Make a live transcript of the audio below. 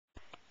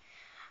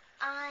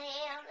I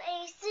am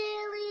a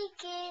silly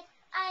kid.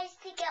 I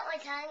stick out my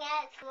tongue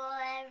at school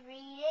every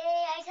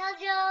day. I tell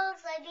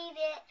jokes, I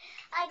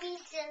be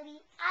silly.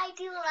 I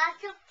do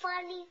lots of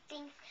funny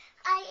things.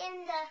 I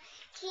am the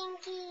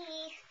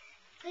kinkiest,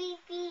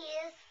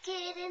 creepiest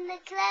kid in the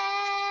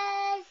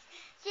class.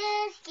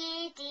 Just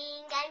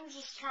kidding, I'm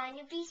just trying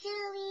to be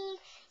silly.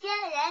 La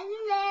la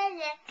la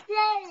la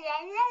la la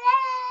la la.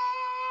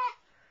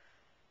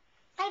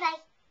 Bye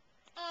bye.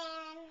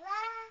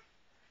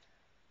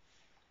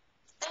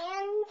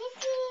 And this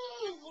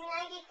is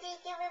United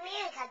States of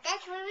America.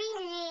 That's where we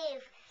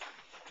live.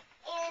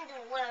 And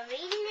where we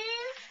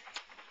live,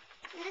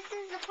 this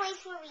is the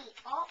place where we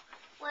are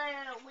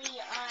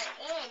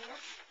in.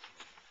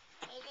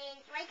 It is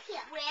right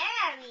here. Where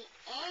are we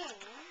in?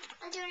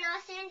 Under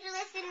Los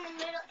Angeles, in the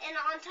middle, and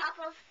on top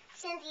of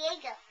San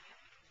Diego.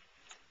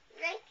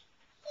 Right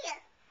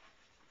here.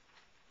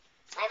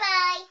 Bye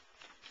bye.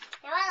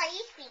 Now I'll let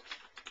you speak.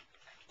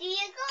 Do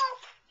you go?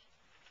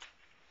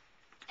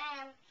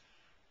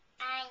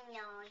 I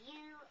know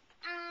you.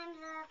 I'm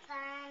the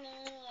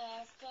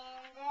funniest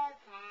in the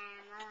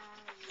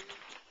family.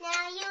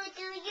 Now you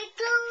do your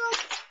go.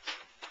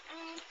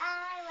 And I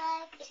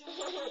like to be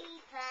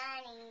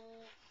funny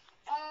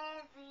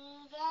every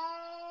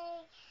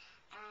day.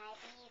 I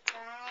be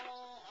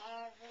funny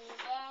every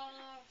day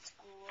in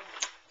school.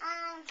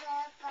 I'm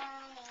the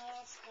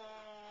funniest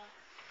girl.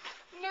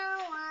 No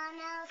one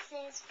else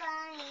is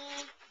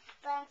funny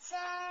but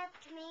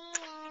except me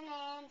and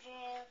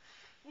Andrew.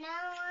 No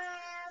one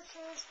else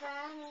is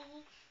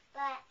funny,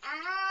 but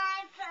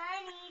I'm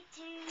funny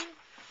too.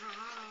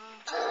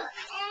 And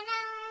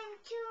I'm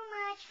too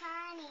much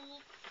funny,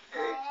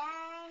 but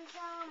I'm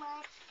so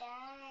much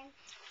fun.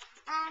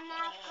 I'm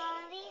not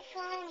gonna be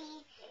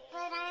funny,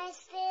 but I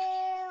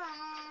still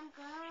am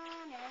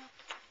gonna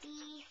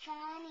be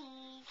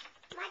funny.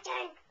 My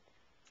turn.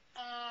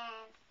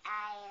 And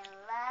I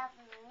love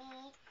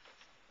me.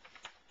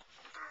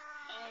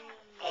 In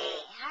my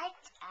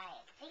heart, I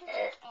think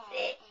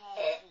every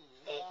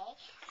day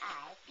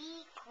I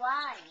be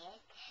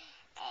quiet.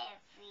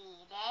 Every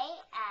day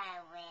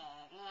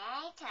when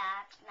I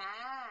talk,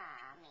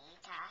 mommy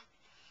talk.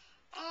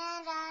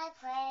 And I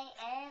play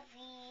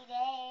every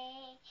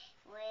day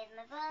with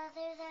my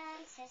brothers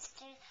and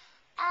sisters.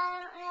 I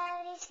don't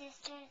have any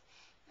sisters,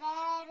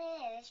 that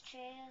is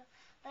true.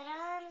 But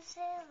I'm the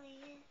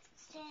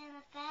silliest in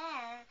the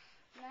family.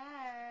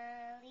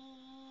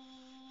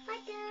 My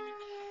turn.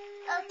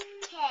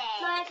 Okay.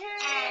 My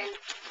turn.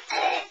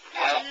 Here's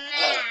the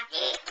map.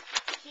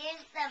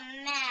 Here's the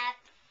map.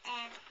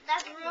 And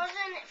that's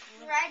Rosen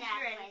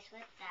Frederick.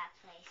 What's that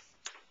place?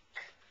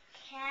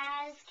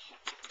 Kaz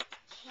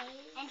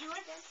Cave. And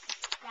what's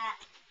that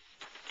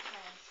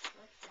place?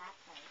 What's that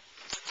place?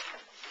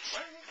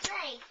 What does it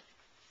say?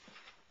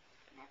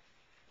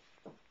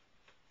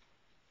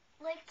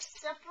 Lake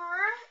Supper.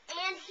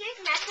 And here's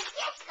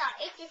Madagascar.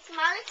 It's the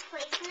smallest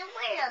place in the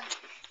world.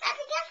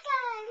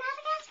 Madagascar,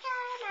 Madagascar,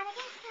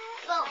 Madagascar.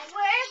 But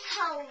where's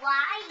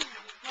Hawaii?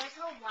 Where's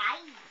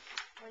Hawaii?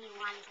 Where you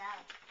want to go?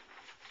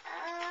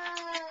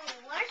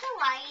 Where's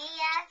Hawaii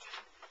at?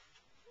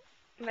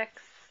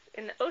 Next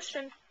in the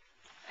ocean.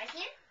 Right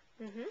here?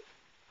 Mhm.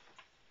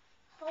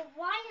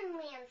 Hawaiian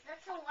lands.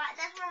 That's Hawaii.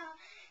 That's where.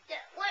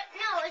 What?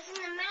 No, it's in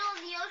the middle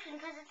of the ocean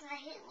because it's the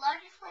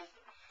largest place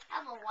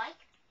of Hawaii.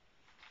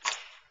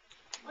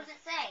 What does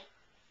it say?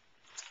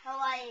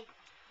 Hawaii.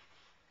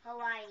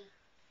 Hawaii.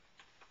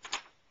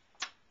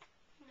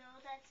 No,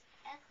 that's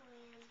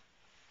Echoland.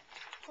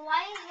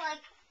 Hawaii is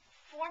like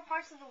 4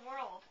 parts of the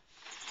world.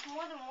 It's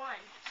more than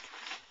one.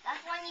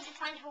 That's why I need to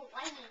find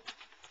Hawaii.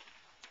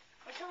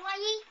 Where's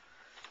Hawaii?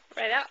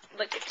 Right out.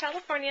 Look at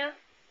California.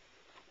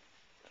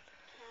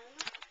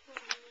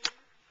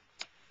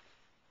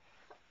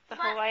 The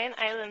Hawaiian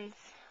Islands.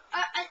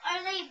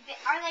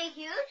 Are they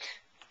huge?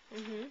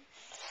 Mhm.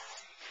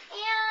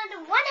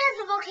 And one has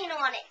a volcano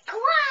on it.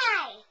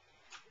 Kauai!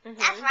 Mhm.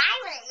 That's where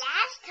I was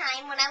last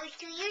time when I was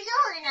 2 years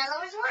old and there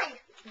was one.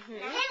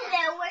 Mhm.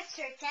 Hello, we're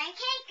Turks and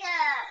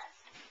Caicos.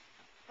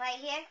 Right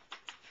here.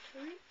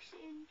 Turks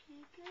and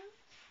Caicos?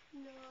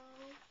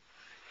 No.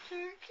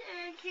 Turks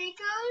and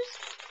Caicos?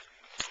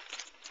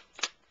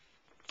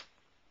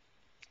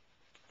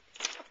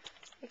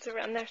 It's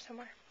around there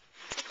somewhere.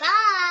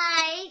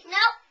 Bye.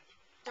 Nope.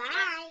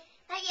 Bye.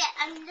 Not yet.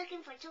 I'm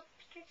looking for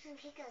Turks and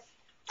Caicos.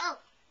 Oh.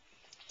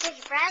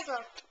 Here's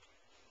Brazil.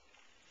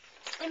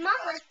 And Mom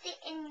wants it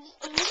in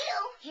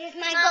you. Here's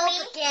my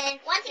gulp again.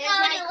 Want to go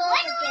to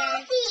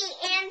Waikiki.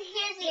 And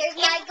here's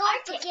my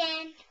gulp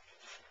again.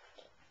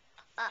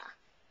 I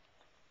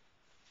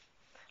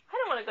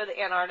don't want to go to the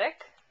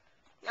Antarctic.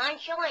 No, I'm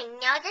showing.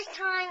 Now this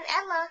time,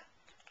 Ella.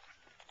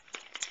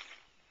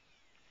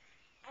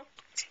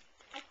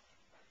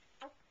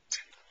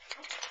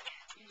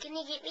 Can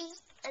you get me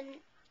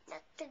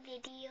not the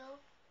video?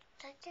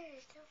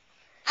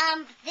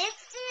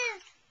 This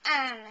is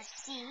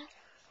C.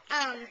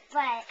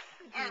 But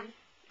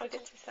I'll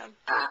get you some.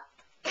 Andrew,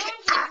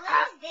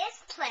 what is this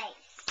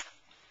place?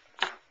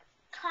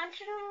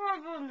 Country.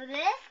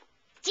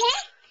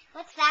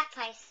 What's that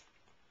place?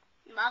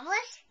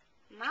 Marvelous?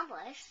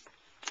 Marvelous?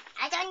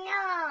 I don't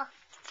know.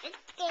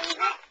 What's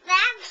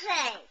that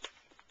place?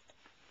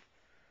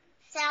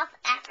 South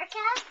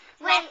Africa?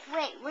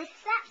 Wait, what's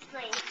that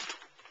place?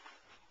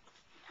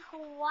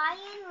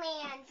 Hawaiian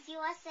Land,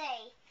 USA.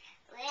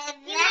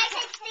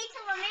 United States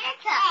of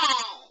America.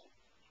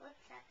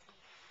 What's that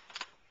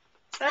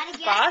place?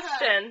 That's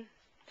Boston.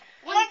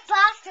 Where's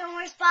Boston?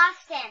 Where's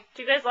Boston?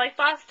 Do you guys like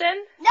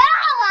Boston? No,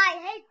 I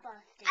hate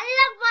Boston. I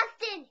love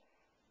Boston.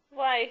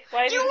 Why?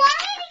 Do you want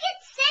me to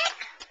get sick?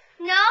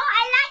 No,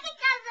 I like it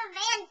because of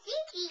Aunt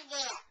Cece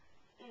there.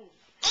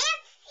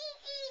 Aunt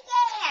Cece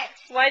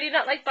there. Why do you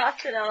not like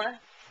Boston,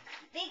 Ella?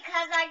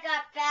 Because I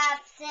got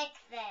bad sick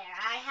there.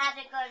 I had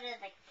to go to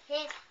the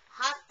kids'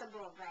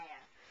 hospital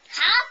there.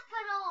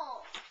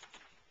 Hospital.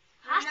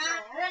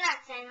 We're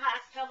not saying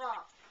hospital.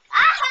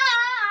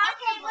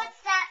 Okay, what's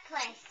that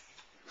place?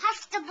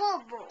 Hospital.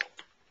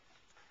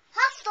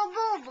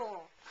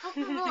 Hospital.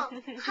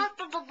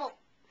 Hospital.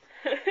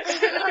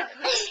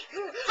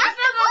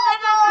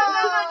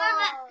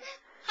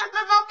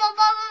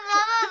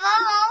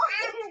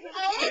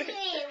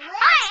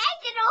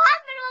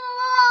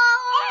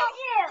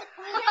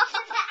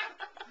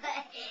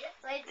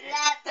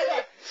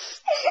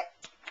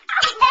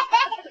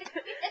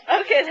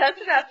 Okay,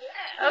 that's enough.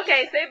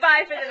 Okay, say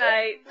bye for the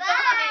night. Bye.